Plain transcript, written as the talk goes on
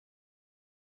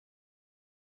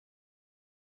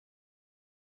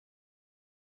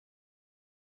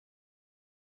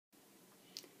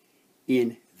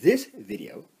In this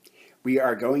video, we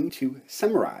are going to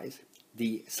summarize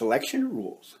the selection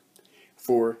rules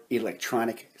for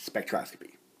electronic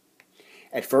spectroscopy.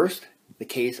 At first, the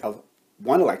case of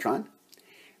one electron,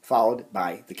 followed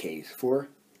by the case for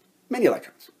many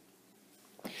electrons.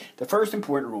 The first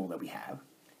important rule that we have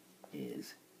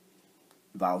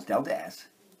involves delta S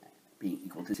being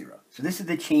equal to 0. So this is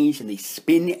the change in the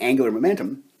spin angular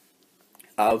momentum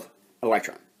of an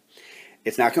electron.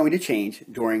 It's not going to change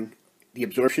during the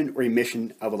absorption or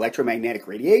emission of electromagnetic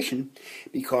radiation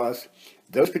because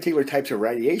those particular types of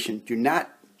radiation do not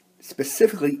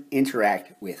specifically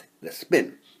interact with the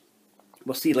spin.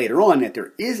 We'll see later on that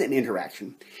there is an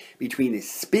interaction between the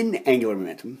spin angular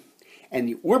momentum and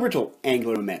the orbital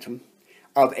angular momentum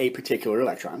of a particular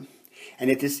electron, and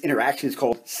that this interaction is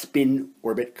called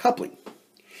spin-orbit coupling.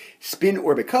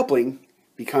 Spin-orbit coupling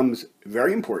becomes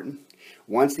very important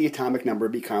once the atomic number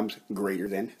becomes greater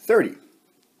than 30.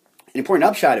 An important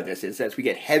upshot of this is as we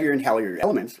get heavier and heavier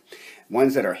elements,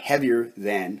 ones that are heavier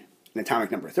than an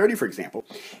atomic number 30, for example,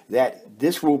 that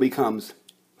this rule becomes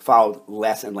followed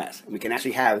less and less. And we can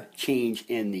actually have change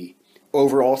in the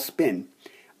overall spin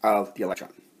of the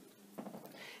electron.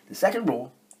 The second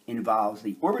rule involves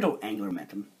the orbital angular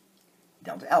momentum,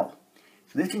 delta L.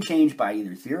 So this can change by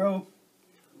either 0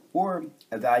 or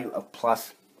a value of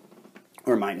plus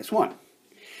or minus 1.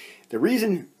 The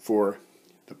reason for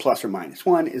the plus or minus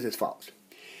 1 is as follows.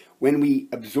 When we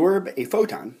absorb a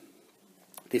photon,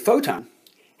 the photon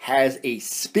has a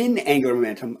spin angular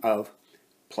momentum of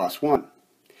plus 1.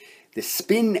 The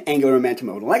spin angular momentum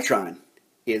of an electron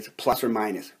is plus or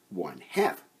minus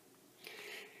 1/2.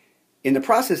 In the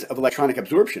process of electronic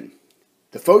absorption,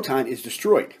 the photon is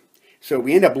destroyed. So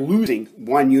we end up losing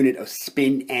 1 unit of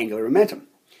spin angular momentum.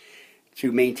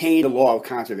 To maintain the law of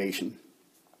conservation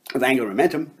of angular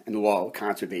momentum and the law of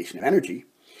conservation of energy,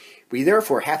 we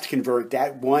therefore have to convert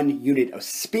that 1 unit of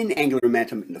spin angular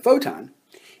momentum in the photon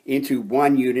into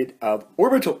 1 unit of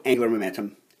orbital angular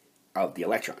momentum of the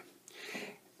electron.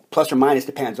 Plus or minus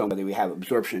depends on whether we have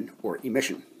absorption or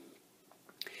emission.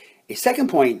 A second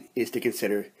point is to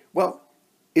consider, well,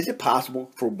 is it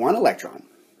possible for one electron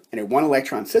in a one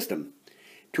electron system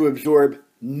to absorb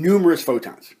numerous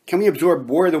photons? Can we absorb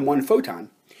more than one photon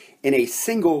in a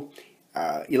single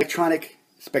electronic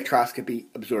spectroscopy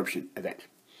absorption event?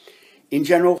 In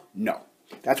general, no.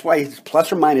 That's why it's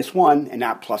plus or minus 1 and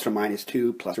not plus or minus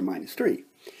 2, plus or minus 3.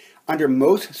 Under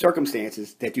most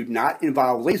circumstances that do not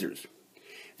involve lasers,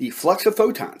 the flux of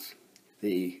photons,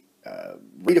 the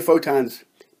rate of photons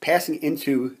passing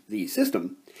into the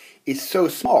system is so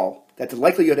small that the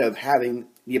likelihood of having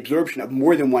the absorption of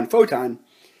more than one photon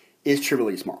is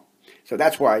trivially small. So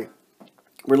that's why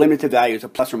we're limited to values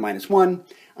of plus or minus 1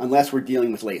 unless we're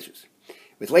dealing with lasers.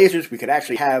 With lasers, we could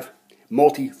actually have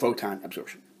multi-photon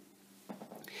absorption.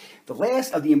 The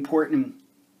last of the important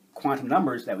quantum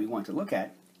numbers that we want to look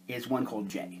at is one called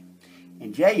J.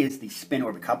 And J is the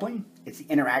spin-orbit coupling. It's the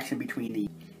interaction between the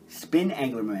spin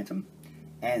angular momentum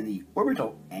and the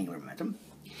orbital angular momentum.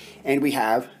 And we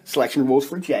have selection rules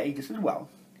for J just as well.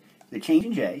 The change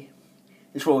in J,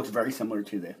 this rule looks very similar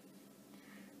to the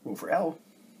rule for L,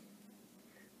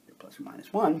 plus or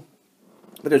minus 1.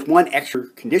 But there's one extra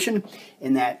condition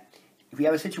in that if we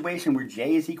have a situation where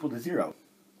J is equal to 0,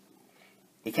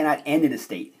 it cannot end in a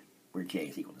state where J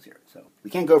is equal to 0. So we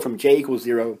can't go from J equals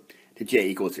 0 to J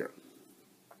equals 0.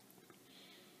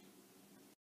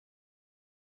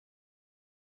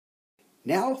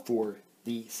 Now for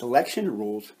the selection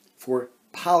rules for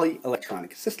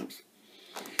poly-electronic systems.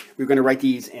 We're going to write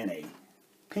these in a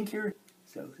pink here,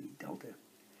 so the delta.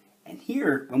 And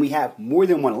here, when we have more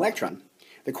than one electron,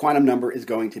 the quantum number is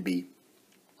going to be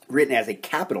written as a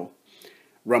capital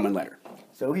Roman letter.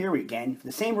 So here again, for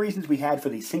the same reasons we had for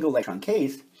the single electron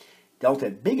case, delta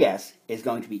big S is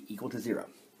going to be equal to 0.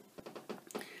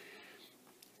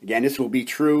 Again, this will be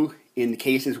true in the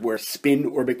cases where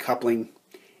spin-orbit coupling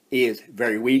is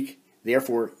very weak.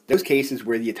 Therefore, those cases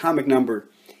where the atomic number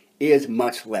is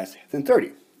much less than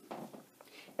 30.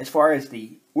 As far as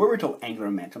the orbital angular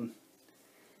momentum,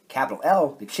 capital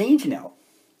L, the change in L,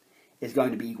 is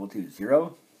going to be equal to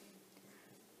 0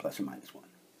 plus or minus 1.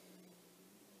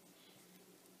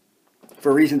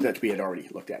 For reasons that we had already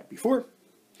looked at before.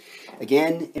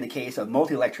 Again, in the case of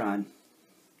multi-electron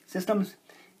systems,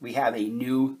 we have a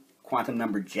new quantum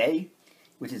number J,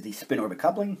 which is the spin-orbit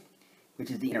coupling,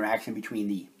 which is the interaction between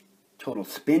the total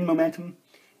spin momentum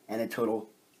and the total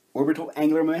orbital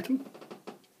angular momentum.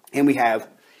 And we have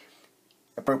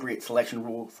appropriate selection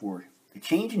rule for the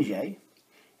change in J.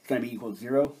 It's going to be equal to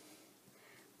 0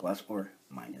 plus or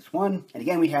minus 1. And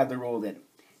again, we have the rule that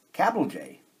capital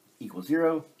J equals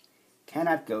 0,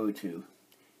 cannot go to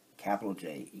capital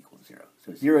J equals 0.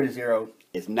 So 0 to 0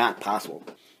 is not possible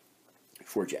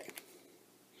for J.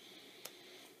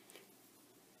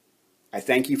 I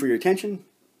thank you for your attention.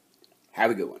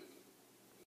 Have a good one.